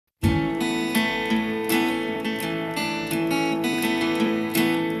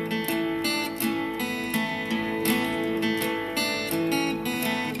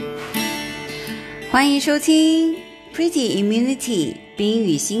欢迎收听 Pretty Immunity 冰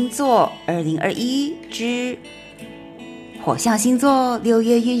与星座2021之火象星座6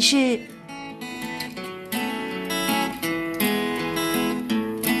月运势。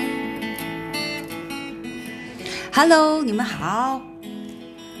Hello， 你们好。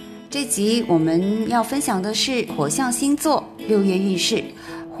这集我们要分享的是火象星座6月运势。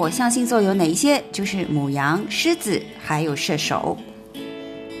火象星座有哪一些？就是牡羊、狮子还有射手。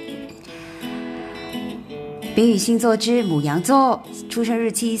丙午星座之牡羊座，出生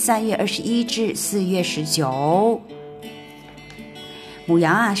日期3月21至4月19。牡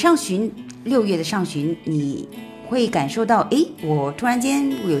羊啊，上旬6月的上旬，你会感受到，我突然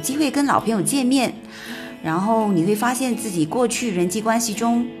间有机会跟老朋友见面，然后你会发现自己过去人际关系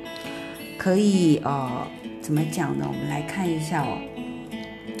中可以怎么讲呢？我们来看一下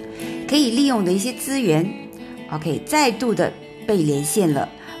可以利用的一些资源 ，OK， 再度的被连线了。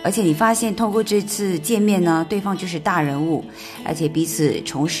而且你发现通过这次见面呢，对方就是大人物，而且彼此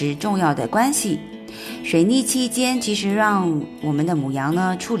重拾重要的关系。水逆期间其实让我们的牡羊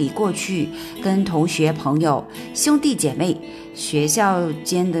呢处理过去跟同学朋友兄弟姐妹学校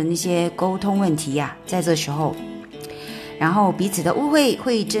间的那些沟通问题呀，在这时候然后彼此的误会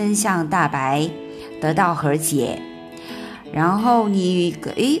会真相大白，得到和解，然后你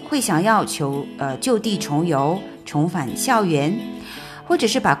会想要就地重游，重返校园，或者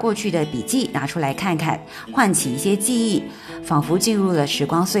是把过去的笔记拿出来看看，唤起一些记忆，仿佛进入了时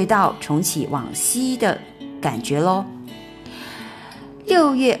光隧道，重启往昔的感觉咯。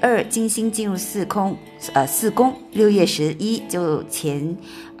6月2金星进入四宫，6月11就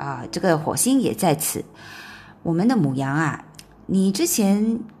这个火星也在此。我们的牡羊啊，你之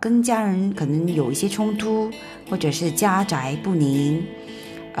前跟家人可能有一些冲突，或者是家宅不宁，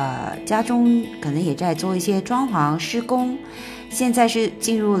家中可能也在做一些装潢施工，现在是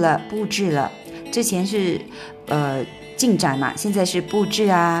进入了布置了，之前是进展嘛，现在是布置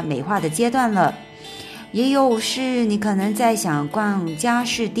啊美化的阶段了。也有是你可能在想逛家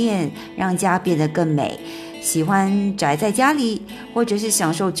饰店，让家变得更美，喜欢宅在家里，或者是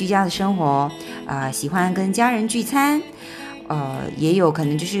享受居家的生活，喜欢跟家人聚餐，也有可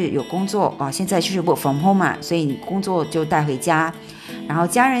能就是有工作现在就是 work from home 嘛，所以你工作就带回家，然后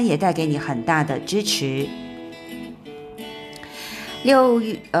家人也带给你很大的支持。6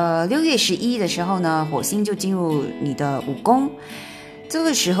月11的时候呢，火星就进入你的5宫，这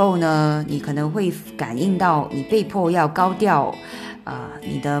个时候呢，你可能会感应到你被迫要高调，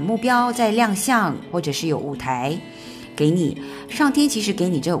你的目标在亮相，或者是有舞台给你。上天其实给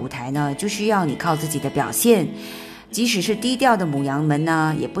你这个舞台呢，就需要你靠自己的表现。即使是低调的牡羊们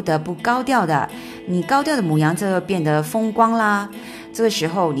呢，也不得不高调的。你高调的牡羊就变得风光啦。这个时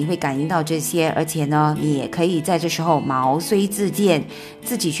候你会感应到这些，而且呢，你也可以在这时候毛遂自荐，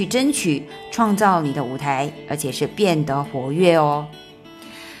自己去争取，创造你的舞台，而且是变得活跃哦。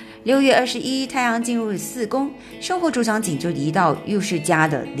6月21，太阳进入4宫，生活主场景就移到又是家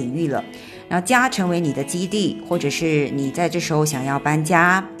的领域了。然后家成为你的基地，或者是你在这时候想要搬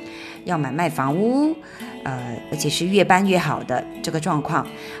家，要买卖房屋，而且是越搬越好的这个状况，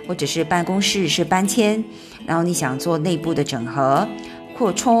或者是办公室是搬迁，然后你想做内部的整合、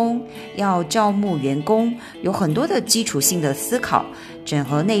扩充，要招募员工，有很多的基础性的思考。整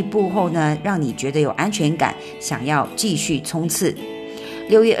合内部后呢，让你觉得有安全感，想要继续冲刺。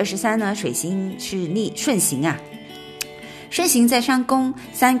6月23呢，水星是顺行啊，顺行在3宫，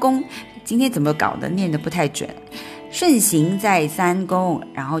今天怎么搞的，念得不太准。顺行在3宫，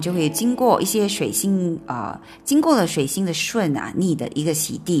然后就会经过一些水星经过了水星的顺逆的一个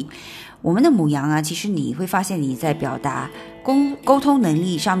洗涤。我们的牡羊啊，其实你会发现你在表达沟通能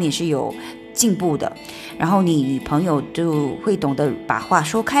力上面是有进步的，然后你与朋友就会懂得把话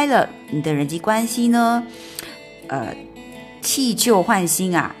说开了，你的人际关系呢弃旧换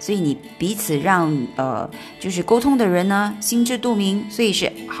新啊，所以你彼此让就是沟通的人呢心知肚明，所以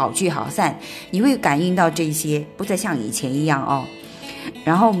是好聚好散。你会感应到这些，不再像以前一样哦。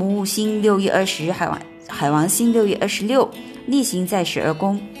然后木星6月20，海王星6月26逆行在12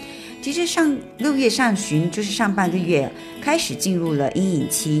宫。其实6月上旬就是上半个月开始进入了阴影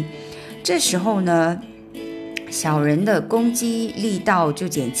期，这时候呢，小人的攻击力道就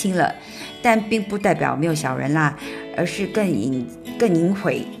减轻了，但并不代表没有小人啦，而是更隐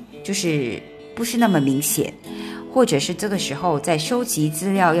晦，就是不是那么明显，或者是这个时候在收集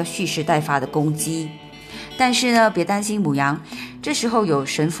资料要蓄势待发的攻击。但是呢，别担心牡羊，这时候有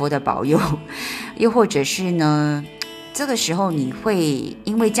神佛的保佑，又或者是呢，这个时候你会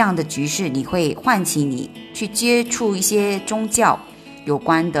因为这样的局势，你会唤起你去接触一些宗教有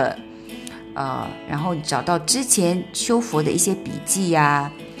关的然后找到之前修佛的一些笔记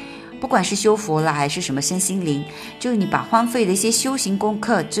啊，不管是修佛啦还是什么身心灵，就是你把荒废的一些修行功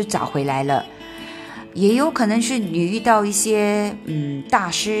课就找回来了。也有可能是你遇到一些大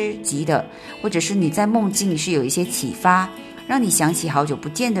师级的，或者是你在梦境是有一些启发，让你想起好久不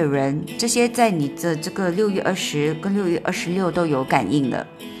见的人，这些在你的这个6月20跟6月26都有感应的。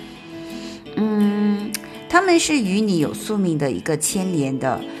他们是与你有宿命的一个牵连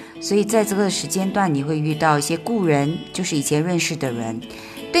的，所以在这个时间段你会遇到一些故人，就是以前认识的人，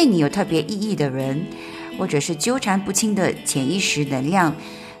对你有特别意义的人，或者是纠缠不清的潜意识能量，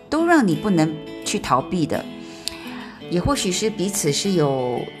都让你不能去逃避的。也或许是彼此是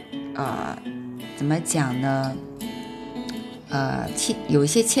有怎么讲呢，有一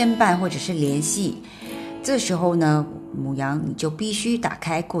些牵绊或者是联系。这时候呢，牡羊你就必须打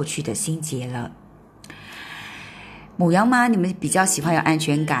开过去的心结了。牡羊嘛，你们比较喜欢有安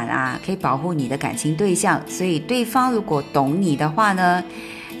全感啊，可以保护你的感情对象，所以对方如果懂你的话呢，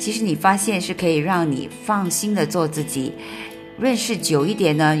其实你发现是可以让你放心的做自己。认识久一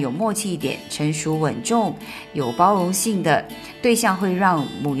点呢，有默契一点，成熟稳重，有包容性的对象会让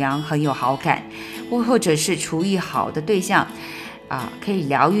牡羊很有好感，或者是处理好的对象可以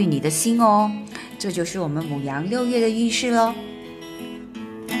疗愈你的心哦。这就是我们牡羊6月的运势咯。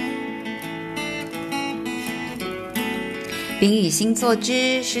丙午星座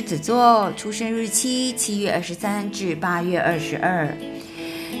之狮子座，出生日期7月23至8月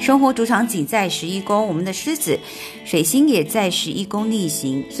22，生活主场景在11宫，我们的狮子水星也在11宫逆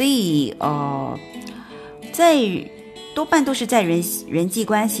行，所以在多半都是在人际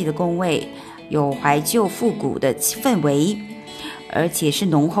关系的宫位，有怀旧复古的氛围，而且是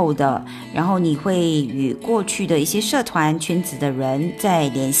浓厚的。然后你会与过去的一些社团圈子的人在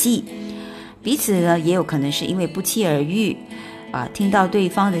联系，彼此呢也有可能是因为不期而遇听到对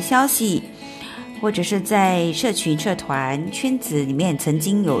方的消息，或者是在社群社团圈子里面曾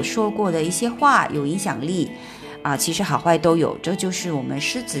经有说过的一些话有影响力其实好坏都有。这就是我们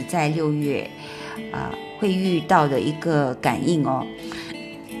狮子在6月会遇到的一个感应哦。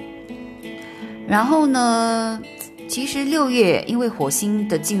然后呢，其实6月因为火星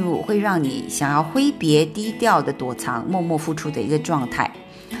的进入，会让你想要挥别低调的躲藏，默默付出的一个状态。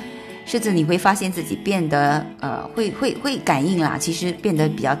狮子你会发现自己变得会感应啦，其实变得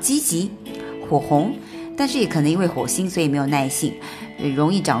比较积极火红，但是也可能因为火星所以没有耐性，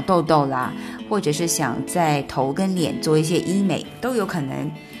容易长痘痘啦，或者是想在头跟脸做一些医美都有可能。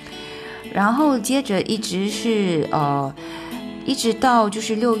然后接着一直到就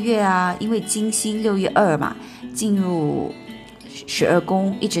是6月因为金星6月2嘛进入12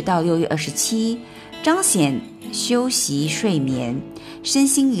宫，一直到6月27，彰显休息睡眠身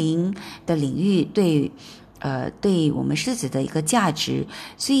心灵的领域对我们狮子的一个价值。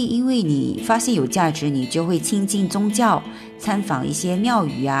所以因为你发现有价值，你就会亲近宗教，参访一些庙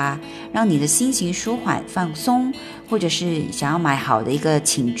宇让你的心情舒缓放松，或者是想要买好的一个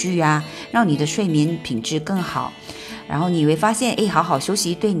寝具让你的睡眠品质更好。然后你会发现好好休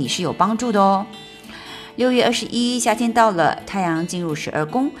息对你是有帮助的哦。6月21夏天到了，太阳进入12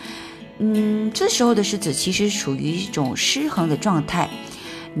宫，这时候的狮子其实属于一种失衡的状态，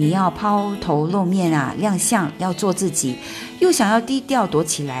你要抛头露面亮相，要做自己，又想要低调躲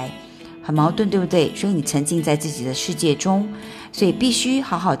起来，很矛盾对不对？所以你沉浸在自己的世界中，所以必须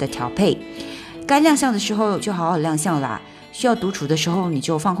好好的调配，该亮相的时候就好好亮相啦，需要独处的时候你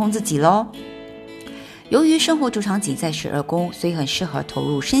就放空自己咯。由于生活主场景在12宫，所以很适合投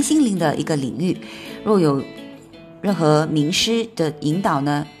入身心灵的一个领域。若有任何名师的引导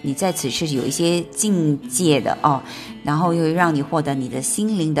呢，你在此是有一些境界的然后又让你获得你的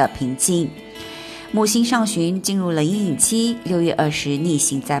心灵的平静。木星上旬进入了阴影期，6月20逆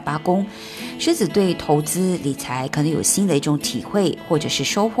行在8宫，狮子对投资理财可能有新的一种体会或者是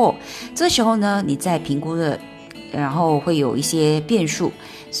收获。这时候呢，你在评估的然后会有一些变数，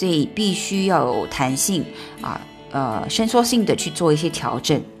所以必须要有弹性伸缩性的去做一些调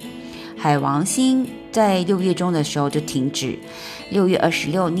整。海王星在6月中的时候就停止，6月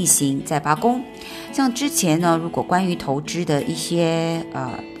26逆行在8宫。像之前呢，如果关于投资的一些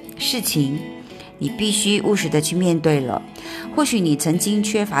事情，你必须务实的去面对了。或许你曾经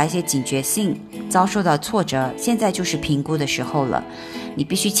缺乏一些警觉性，遭受到挫折，现在就是评估的时候了。你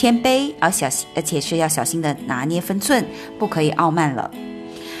必须谦卑，而且是要小心的拿捏分寸，不可以傲慢了。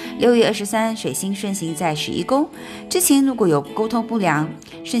6月23水星顺行在11宫，之前如果有沟通不良，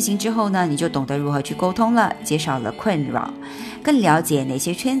顺行之后呢，你就懂得如何去沟通了，减少了困扰，更了解哪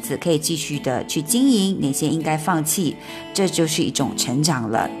些圈子可以继续的去经营，哪些应该放弃，这就是一种成长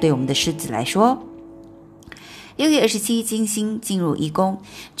了，对我们的狮子来说。6月27金星进入1宫，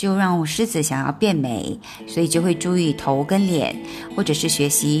就让狮子想要变美，所以就会注意头跟脸，或者是学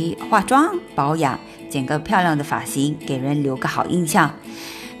习化妆保养，剪个漂亮的发型，给人留个好印象。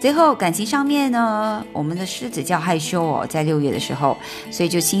最后感情上面呢，我们的狮子较害羞哦，在6月的时候，所以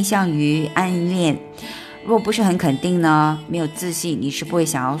就倾向于暗恋。若不是很肯定呢，没有自信，你是不会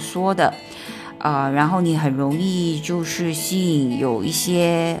想要说的。然后你很容易就是吸引有一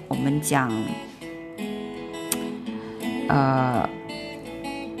些我们讲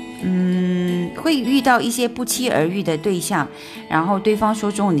会遇到一些不期而遇的对象，然后对方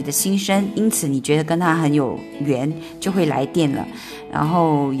说中你的心声，因此你觉得跟他很有缘，就会来电了，然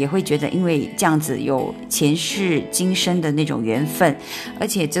后也会觉得因为这样子有前世今生的那种缘分，而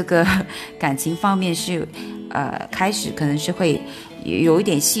且这个感情方面是开始可能是会有一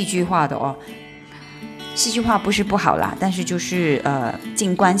点戏剧化的哦。戏剧化不是不好啦，但是就是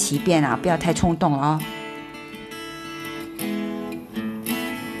静观其变啊，不要太冲动了哦。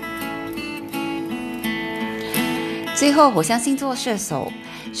最后火象星座射手，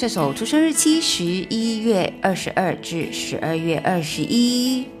射手出生日期11月22至12月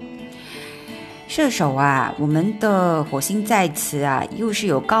21。射手啊，我们的火星在此啊，又是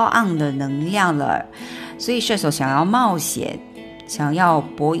有高昂的能量了，所以射手想要冒险，想要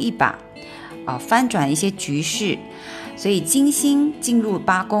搏一把翻转一些局势，所以金星进入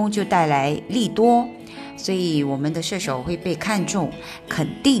8宫就带来利多，所以我们的射手会被看重、肯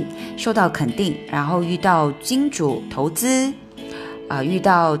定，受到肯定，然后遇到金主投资，遇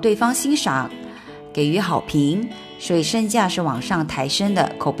到对方欣赏，给予好评，所以身价是往上抬升的，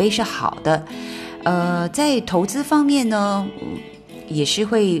口碑是好的。在投资方面呢，也是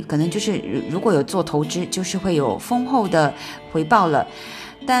会可能就是如果有做投资，就是会有丰厚的回报了。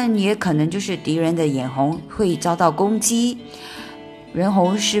但也可能就是敌人的眼红会遭到攻击，人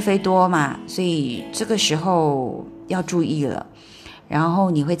红是非多嘛，所以这个时候要注意了。然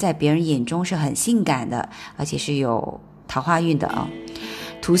后你会在别人眼中是很性感的，而且是有桃花运的啊。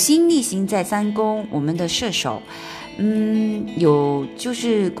土星逆行在3宫，我们的射手，有就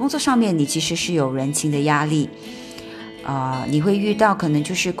是工作上面你其实是有人情的压力。你会遇到可能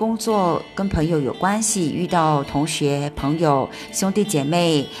就是工作跟朋友有关系，遇到同学、朋友、兄弟姐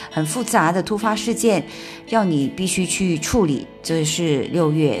妹很复杂的突发事件，要你必须去处理，这是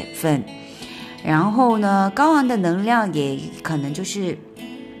6月份。然后呢，高昂的能量也可能就是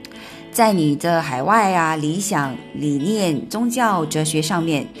在你的海外啊、理想、理念、宗教、哲学上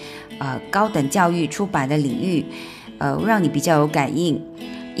面，高等教育、出版的领域，让你比较有感应。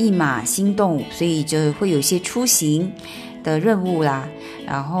一马心动，所以就会有一些出行的任务啦，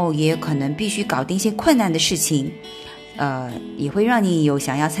然后也有可能必须搞定一些困难的事情，也会让你有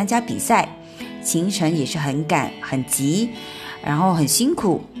想要参加比赛，行程也是很赶很急，然后很辛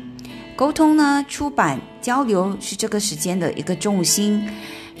苦。沟通呢，出版交流是这个时间的一个重心。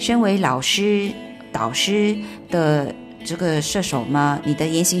身为老师导师的这个射手嘛，你的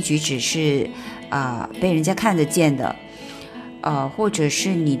言行举止是被人家看得见的。或者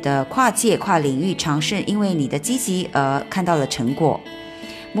是你的跨界跨领域尝试，因为你的积极而看到了成果。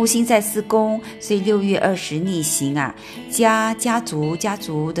木星在4宫，所以6月20逆行啊，家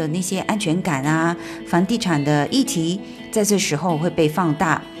族的那些安全感啊，房地产的议题在这时候会被放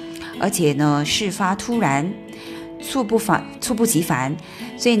大，而且呢事发突然，猝不及防，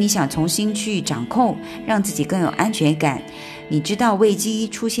所以你想重新去掌控，让自己更有安全感。你知道危机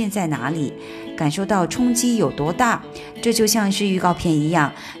出现在哪里，感受到冲击有多大，这就像是预告片一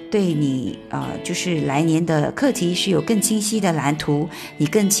样，对你就是来年的课题是有更清晰的蓝图，你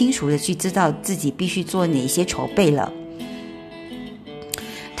更清楚的去知道自己必须做哪些筹备了。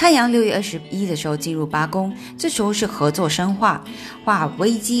太阳6月21的时候进入8宫，这时候是合作深化，化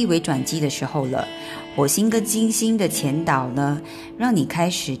危机为转机的时候了。火星跟金星的前导呢，让你开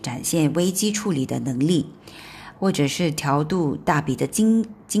始展现危机处理的能力，或者是调度大笔的金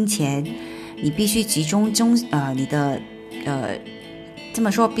钱，你必须集中你的这么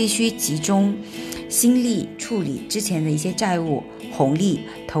说，必须集中心力处理之前的一些债务、红利、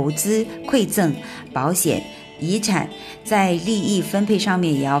投资、馈赠、保险、遗产，在利益分配上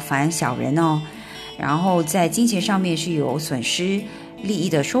面也要防小人哦。然后在金钱上面是有损失、利益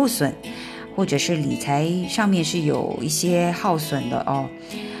的受损，或者是理财上面是有一些耗损的哦。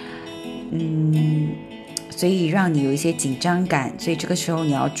所以让你有一些紧张感，所以这个时候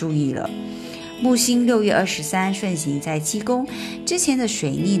你要注意了。木星6月23顺行在7宫，之前的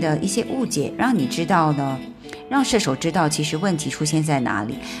水逆的一些误解，让你知道呢，让射手知道其实问题出现在哪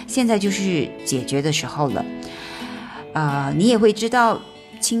里，现在就是解决的时候了。你也会知道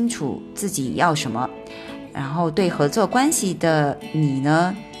清楚自己要什么，然后对合作关系的你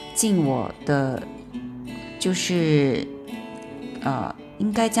呢，尽我的就是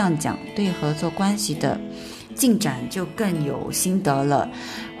应该这样讲，对合作关系的进展就更有心得了。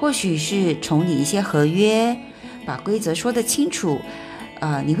或许是从你一些合约把规则说得清楚，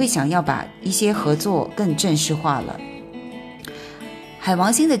你会想要把一些合作更正式化了。海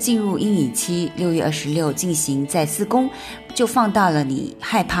王星的进入阴影期，6月26进行在4宫，就放大了你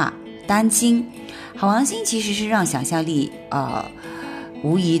害怕、担心。海王星其实是让想象力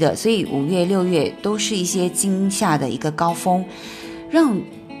无疑的，所以5月、6月都是一些惊吓的一个高峰，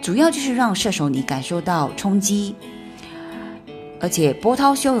主要就是让射手你感受到冲击，而且波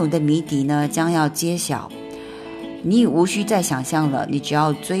涛汹涌的谜底呢将要揭晓，你无需再想象了，你只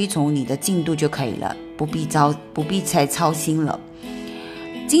要追从你的进度就可以了，不必再操心了。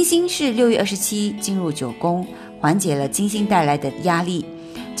金星是6月27进入9宫，缓解了金星带来的压力。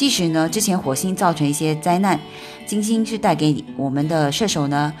即使呢之前火星造成一些灾难，金星是带给我们的射手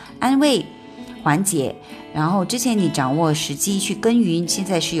呢安慰、缓解，然后之前你掌握时机去耕耘，现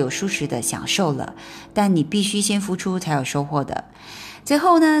在是有舒适的享受了，但你必须先付出才有收获的。最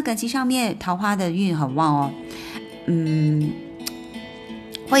后呢，感情上面桃花的运很旺哦，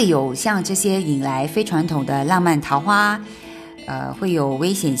会有像这些引来非传统的浪漫桃花，会有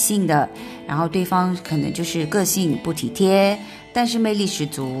危险性的，然后对方可能就是个性不体贴，但是魅力十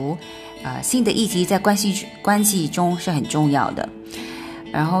足。性的议题在关系中是很重要的，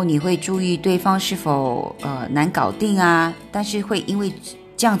然后你会注意对方是否难搞定啊，但是会因为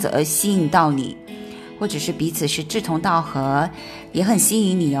这样子而吸引到你，或者是彼此是志同道合，也很吸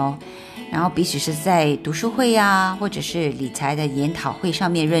引你哦。然后彼此是在读书会啊，或者是理财的研讨会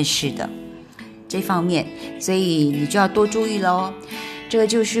上面认识的这方面，所以你就要多注意咯。这个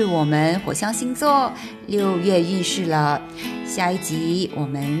就是我们火象星座6月运势了，下一集我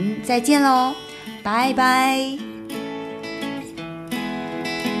们再见咯，拜拜。